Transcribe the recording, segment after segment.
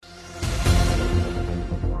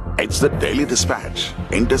It's the Daily Dispatch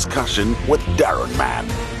in discussion with Darren Mann.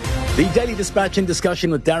 The Daily Dispatch in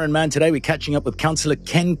discussion with Darren Mann. Today we're catching up with Councillor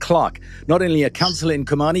Ken Clark, not only a councillor in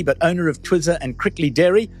Komani, but owner of Twiza and Crickley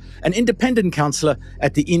Dairy, an independent councillor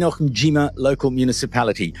at the Enoch Mjima local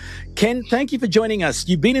municipality. Ken, thank you for joining us.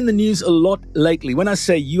 You've been in the news a lot lately. When I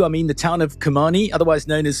say you, I mean the town of Komani, otherwise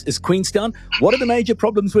known as Queenstown. What are the major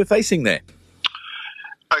problems we're facing there?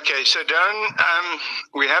 Okay, so Darren,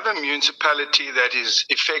 we have a municipality that is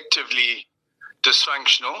effectively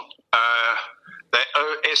dysfunctional. They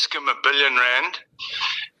owe Eskom R1 billion,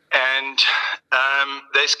 and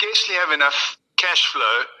they scarcely have enough cash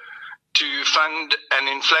flow to fund an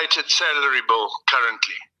inflated salary bill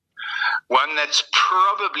currently, one that's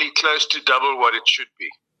probably close to double what it should be.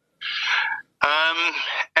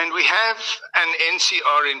 And we have an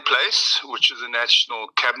NCR in place, which is a National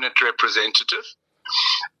Cabinet Representative,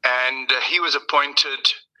 and he was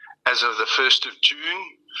appointed as of the 1st of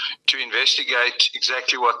June to investigate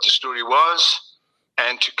exactly what the story was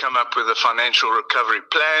and to come up with a financial recovery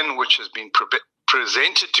plan, which has been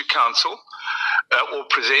presented to council or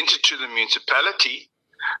presented to the municipality,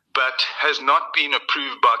 but has not been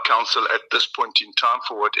approved by council at this point in time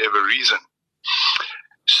for whatever reason.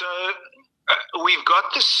 So we've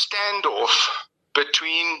got this standoff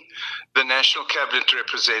between the National Cabinet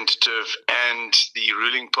Representative and the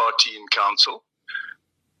ruling party in council,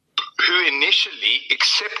 who initially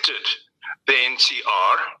accepted the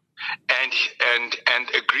NCR and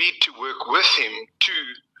agreed to work with him to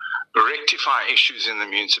rectify issues in the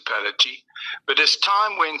municipality. But as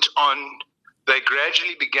time went on, they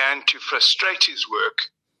gradually began to frustrate his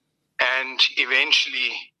work and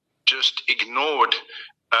eventually just ignored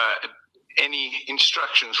any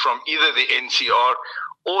instructions from either the NCR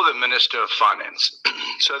or the Minister of Finance.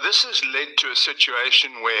 So this has led to a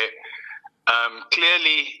situation where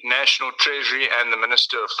clearly National Treasury and the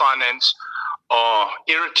Minister of Finance are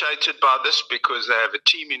irritated by this because they have a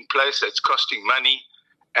team in place that's costing money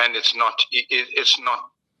and it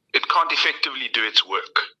can't effectively do its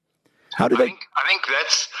work. I think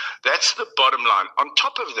that's the bottom line. On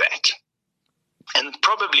top of that, and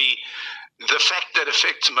probably the fact that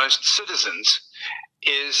affects most citizens,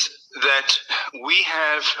 is that we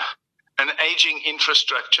have an aging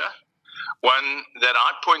infrastructure, one that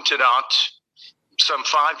I pointed out some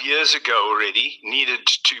 5 years ago already needed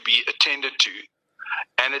to be attended to,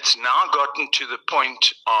 and it's now gotten to the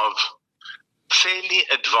point of fairly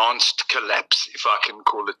advanced collapse, if I can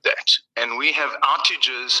call it that. And we have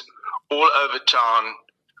outages all over town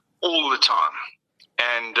all the time.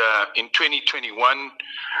 And in 2021,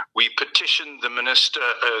 we petitioned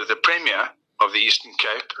the Premier of the Eastern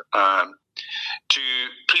Cape to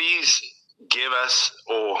please give us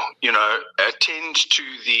or, attend to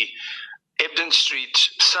the Ebden Street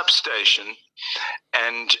substation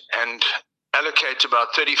and allocate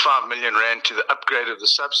about 35 million rand to the upgrade of the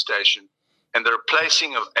substation and the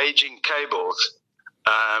replacing of aging cables,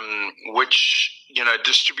 which,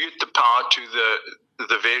 distribute the power to the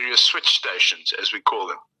various switch stations, as we call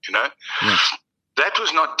them, Yes. That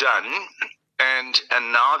was not done, and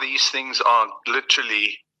now these things are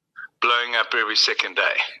literally blowing up every second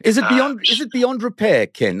day. Is it beyond repair,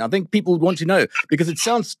 Ken? I think people would want to know, because it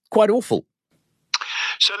sounds quite awful.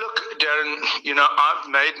 So look, Darren, I've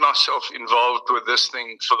made myself involved with this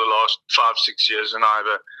thing for the last 5-6 years, and I have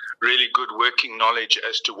a really good working knowledge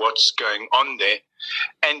as to what's going on there.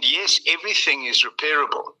 And yes, everything is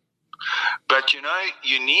repairable. But you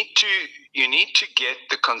need to get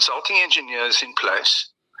the consulting engineers in place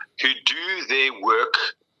who do their work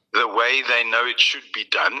the way they know it should be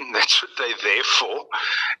done. That's what they're there for.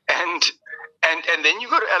 And then you've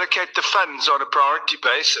got to allocate the funds on a priority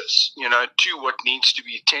basis, to what needs to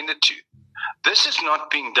be attended to. This is not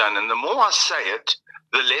being done, and the more I say it,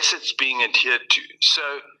 the less it's being adhered to.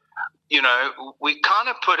 So, we kind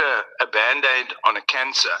of put a Band-Aid on a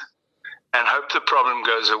cancer and hope the problem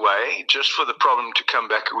goes away, just for the problem to come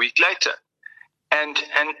back a week later. And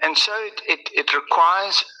so it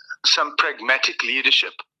requires some pragmatic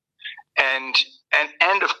leadership and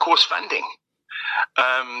of course funding.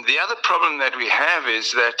 The other problem that we have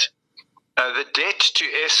is that the debt to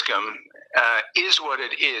Eskom is what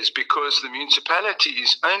it is because the municipality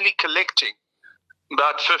is only collecting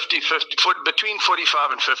about between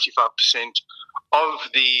 45 and 55% of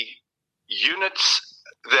the units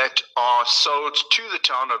that are sold to the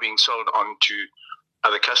town are being sold on to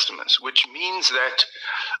other customers, which means that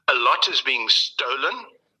a lot is being stolen,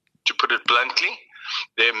 to put it bluntly.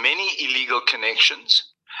 There are many illegal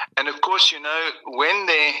connections. And of course, when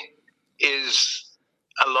there is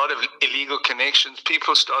a lot of illegal connections,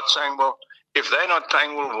 people start saying, well, if they're not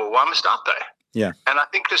paying, well, why must I pay? Yeah. And I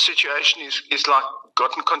think the situation is like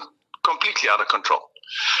gotten completely out of control.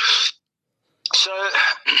 So,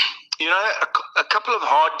 a couple of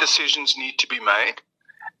hard decisions need to be made.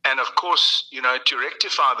 And of course, to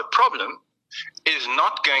rectify the problem is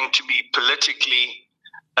not going to be politically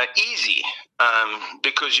easy,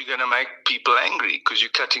 because you're going to make people angry because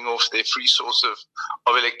you're cutting off their free source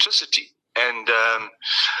of electricity. And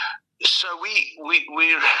so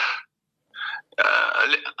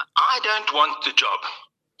I don't want the job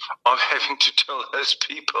of having to tell those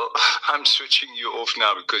people, I'm switching you off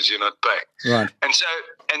now because you're not paying. Right. And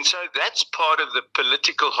so that's part of the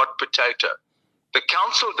political hot potato. The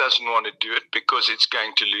council doesn't want to do it because it's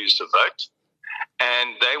going to lose the vote.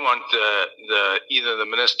 And they want either the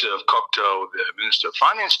Minister of COGTA or the Minister of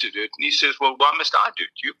Finance to do it. And he says, well, why must I do it?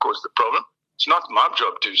 You caused the problem. It's not my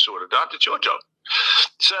job to sort it out. It's your job.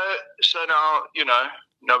 So now,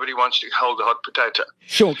 nobody wants to hold the hot potato.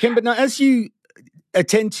 Sure, Ken, but now as you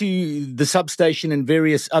attend to the substation and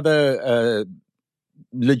various other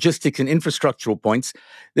logistics and infrastructural points,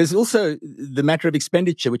 there's also the matter of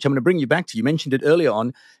expenditure, which I'm going to bring you back to. You mentioned it earlier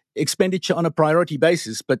on, expenditure on a priority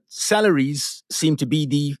basis, but salaries seem to be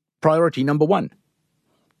the priority number one.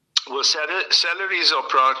 Well, salaries are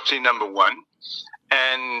priority number one.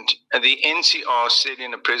 And the NCR said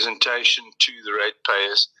in a presentation to the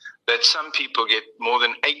ratepayers that some people get more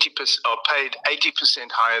than 80%, are paid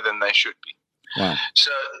 80% higher than they should be. Wow.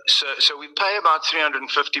 So we pay about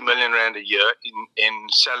 350 million rand a year in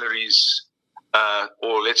salaries,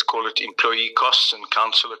 or let's call it employee costs and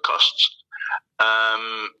councillor costs.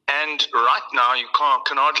 And right now you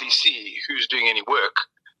can hardly see who's doing any work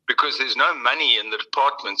because there's no money in the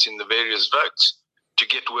departments in the various votes to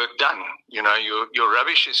get work done. Your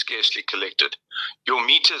rubbish is scarcely collected. Your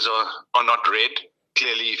meters are not read,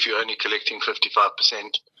 clearly, if you're only collecting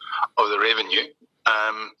 55% of the revenue.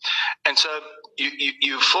 And so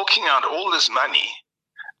you're forking out all this money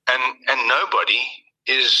and nobody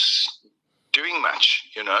is doing much,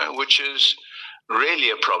 which is really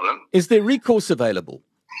a problem. Is there recourse available?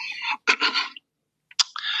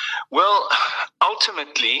 Well,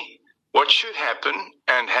 ultimately, what should happen,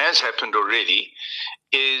 and has happened already,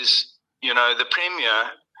 is, the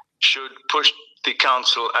Premier should push the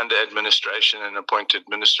council under administration and appoint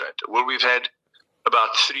administrator. Well, we've had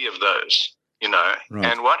about 3 of those, Right.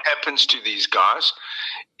 And what happens to these guys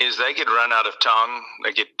is they get run out of town,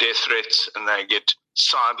 they get death threats, and they get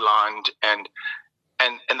sidelined. And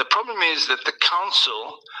the problem is that the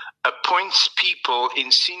council appoints people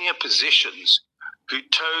in senior positions who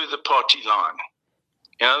toe the party line.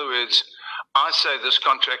 In other words, I say this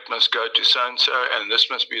contract must go to so-and-so and this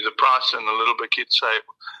must be the price, and the little bit kids say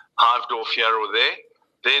hived off here or there,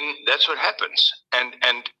 then that's what happens. And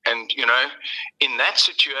in that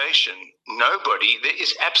situation, there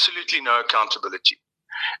is absolutely no accountability.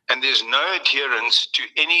 And there's no adherence to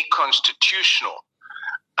any constitutional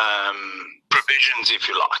provisions, if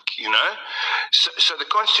you like, So the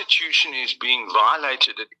Constitution is being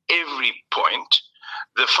violated at every point.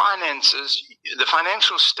 The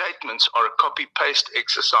financial statements are a copy-paste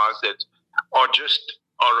exercise that are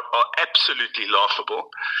absolutely laughable.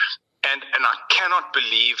 And I cannot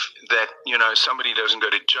believe that, somebody doesn't go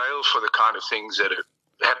to jail for the kind of things that are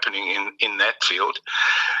happening in that field.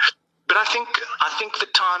 But I think the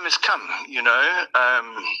time has come,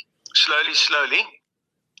 slowly.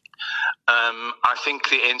 I think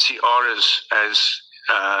the NCR has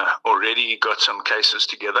already got some cases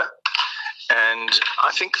together. And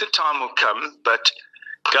I think the time will come, but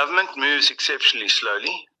government moves exceptionally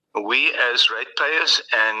slowly. We as ratepayers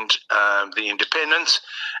and the independents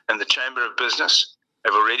and the Chamber of Business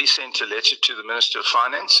have already sent a letter to the Minister of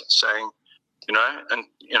Finance saying,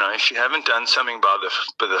 if you haven't done something by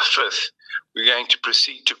the 5th, we're going to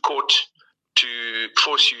proceed to court to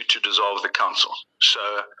force you to dissolve the council. So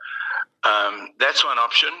that's one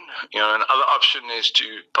option. Another option is to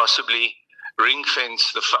possibly ring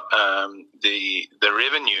fence the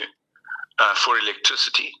revenue for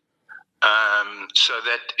electricity, so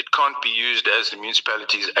that it can't be used as the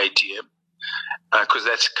municipality's ATM, because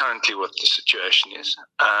that's currently what the situation is.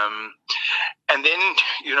 And then,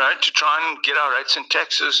 to try and get our rates and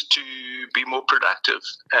taxes to be more productive.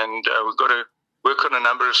 And we've got to work on a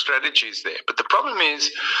number of strategies there. But the problem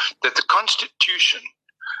is that the Constitution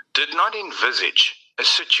did not envisage a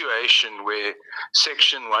situation where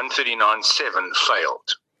Section 139(7)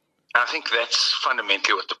 failed. I think that's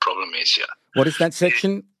fundamentally what the problem is here. What is that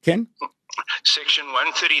section, Ken? Section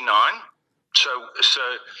 139. So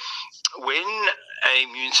when a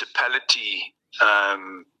municipality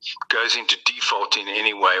goes into default in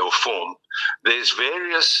any way or form, there's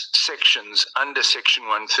various sections under Section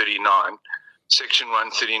 139 Section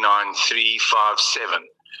 139.357.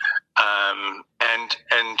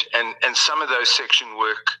 And some of those sections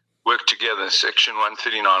work together. Section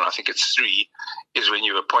 139, I think it's 3, is when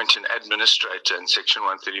you appoint an administrator, and Section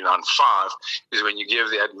 139.5 is when you give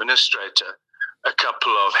the administrator a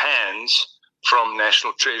couple of hands from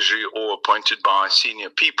National Treasury or appointed by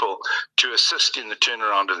senior people to assist in the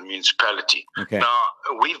turnaround of the municipality. Okay. Now,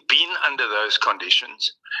 we've been under those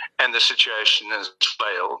conditions and the situation has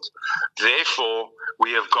failed. Therefore,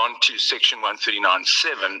 we have gone to Section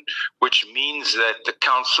 139.7, which means that the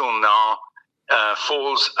council now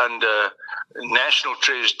falls under National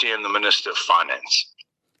Treasury and the Minister of Finance.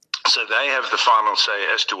 So they have the final say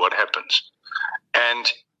as to what happens.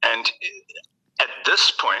 And at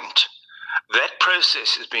this point, that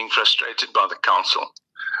process is being frustrated by the council,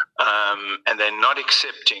 and they're not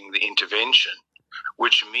accepting the intervention,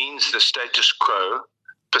 which means the status quo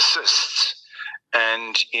persists.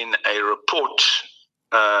 And in a report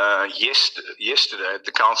yesterday at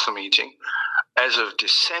the council meeting, as of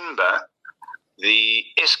December, the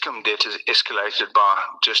Eskom debt has escalated by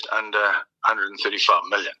just under 135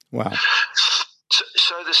 million. Wow.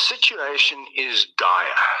 So the situation is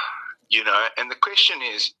dire, and the question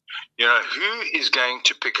is, who is going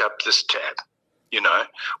to pick up this tab?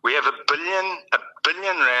 We have a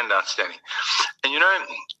billion rand outstanding. And,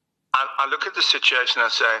 I look at the situation and I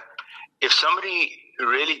say, if somebody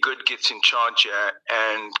really good gets in charge here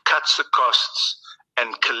and cuts the costs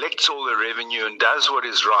and collects all the revenue and does what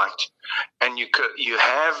is right, and you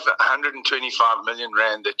have 125 million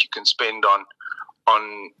rand that you can spend on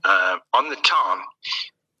the town,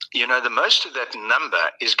 the most of that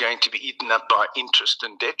number is going to be eaten up by interest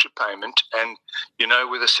and debt repayment. And,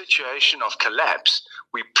 with a situation of collapse,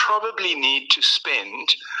 we probably need to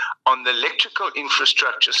spend on the electrical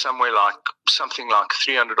infrastructure something like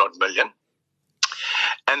 300 odd million.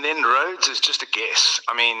 And then roads is just a guess.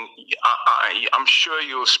 I mean, I'm sure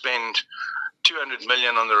you'll spend 200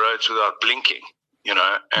 million on the roads without blinking,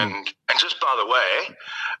 and just by the way,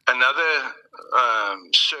 another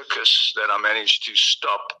circus that I managed to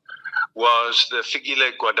stop was the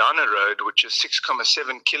Figile Guadana Road, which is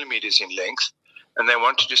 6.7 kilometers in length, and they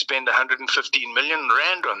wanted to spend 115 million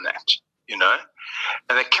rand on that,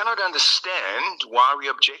 and they cannot understand why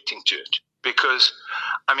we're objecting to it, because,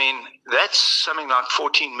 that's something like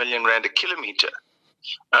 14 million rand a kilometer.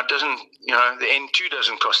 Now, it doesn't, the N2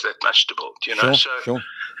 doesn't cost that much to build, Sure.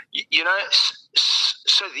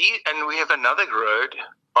 And we have another road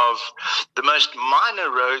of the most minor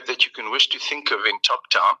road that you can wish to think of in Top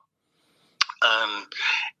Town.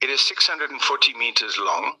 It is 640 meters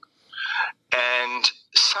long, and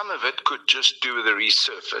some of it could just do with a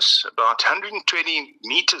resurface. About 120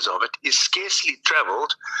 meters of it is scarcely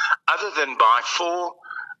traveled other than by 4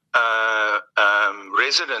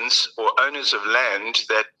 residents or owners of land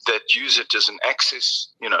that use it as an access,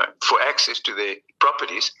 for access to their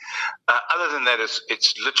properties. Other than that,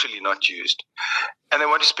 it's literally not used. And they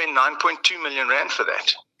want to spend 9.2 million rand for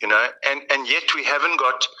that, and yet we haven't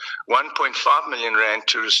got 1.5 million rand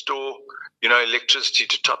to restore, electricity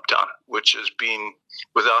to Top Town, which has been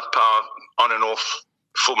without power on and off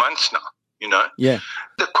for months now, Yeah.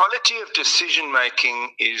 The quality of decision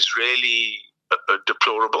making is really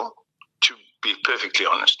deplorable, to be perfectly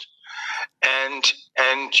honest. And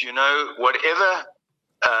whatever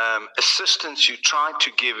assistance you try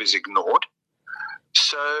to give is ignored.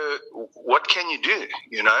 So what can you do?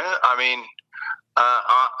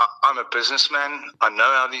 I'm a businessman. I know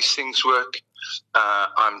how these things work.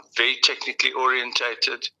 I'm very technically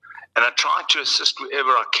orientated, and I try to assist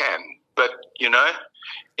wherever I can. But,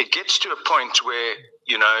 it gets to a point where,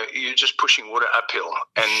 you're just pushing water uphill.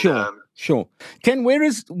 And, Sure. Ken, where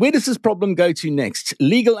does this problem go to next?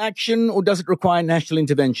 Legal action, or does it require national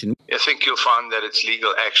intervention? I think you'll find that it's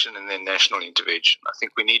legal action and then national intervention. I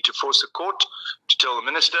think we need to force the court to tell the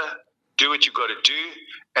minister, do what you've got to do,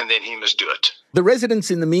 and then he must do it. The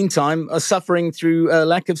residents, in the meantime, are suffering through a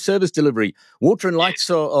lack of service delivery. Water and lights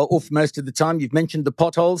are off most of the time. You've mentioned the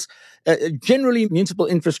potholes. Generally, municipal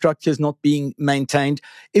infrastructure is not being maintained.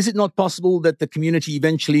 Is it not possible that the community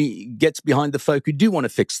eventually gets behind the folk who do want to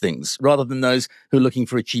fix things, rather than those who are looking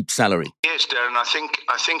for a cheap salary? Yes, Darren. I think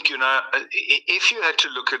if you had to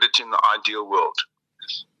look at it in the ideal world,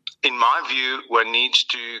 in my view, one needs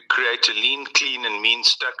to create a lean, clean, and mean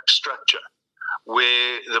structure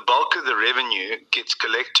where the bulk of the revenue gets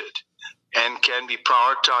collected and can be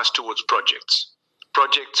prioritized towards projects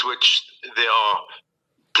which there are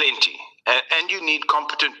plenty. And you need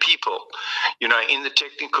competent people, in the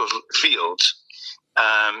technical fields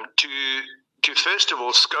to first of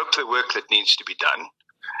all, scope the work that needs to be done,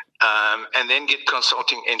 and then get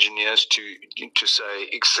consulting engineers to say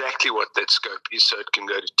exactly what that scope is so it can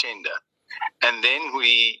go to tender. And then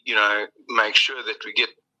we, make sure that we get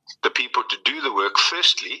the people to do the work,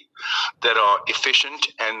 firstly, that are efficient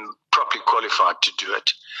and properly qualified to do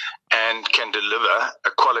it and can deliver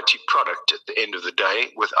a quality product at the end of the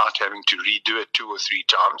day without having to redo it 2 or 3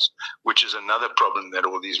 times, which is another problem that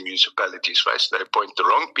all these municipalities face. They appoint the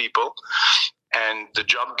wrong people and the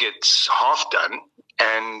job gets half done,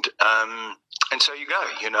 and so you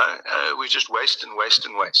go, we just waste and waste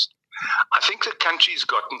and waste. I think the country's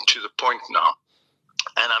gotten to the point now,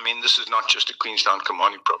 and I mean, this is not just a Queenstown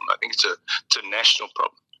Kamani problem. I think it's a national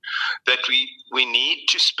problem, that we need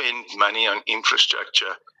to spend money on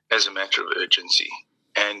infrastructure as a matter of urgency.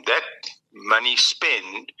 And that money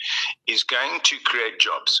spend is going to create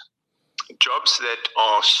jobs that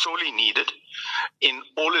are sorely needed in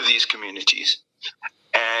all of these communities.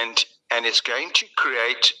 And it's going to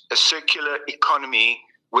create a circular economy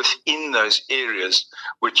within those areas,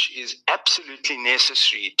 which is absolutely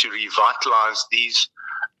necessary to revitalize these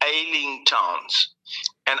ailing towns.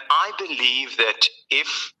 And I believe that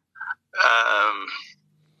if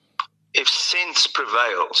sense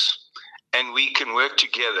prevails and we can work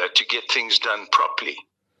together to get things done properly,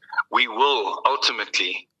 we will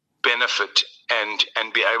ultimately benefit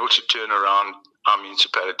and be able to turn around our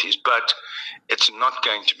municipalities. But it's not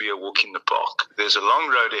going to be a walk in the park. There's a long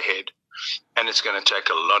road ahead, and it's going to take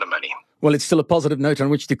a lot of money. Well, it's still a positive note on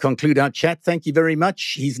which to conclude our chat. Thank you very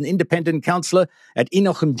much. He's an independent councillor at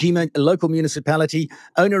Enoch Mjima, a local municipality,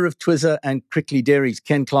 owner of Twiza and Crickley Dairies.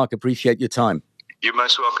 Ken Clark, appreciate your time. You're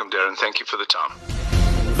most welcome, Darren. Thank you for the time.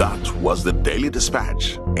 That was the Daily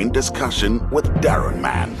Dispatch in discussion with Darren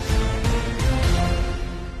Mann.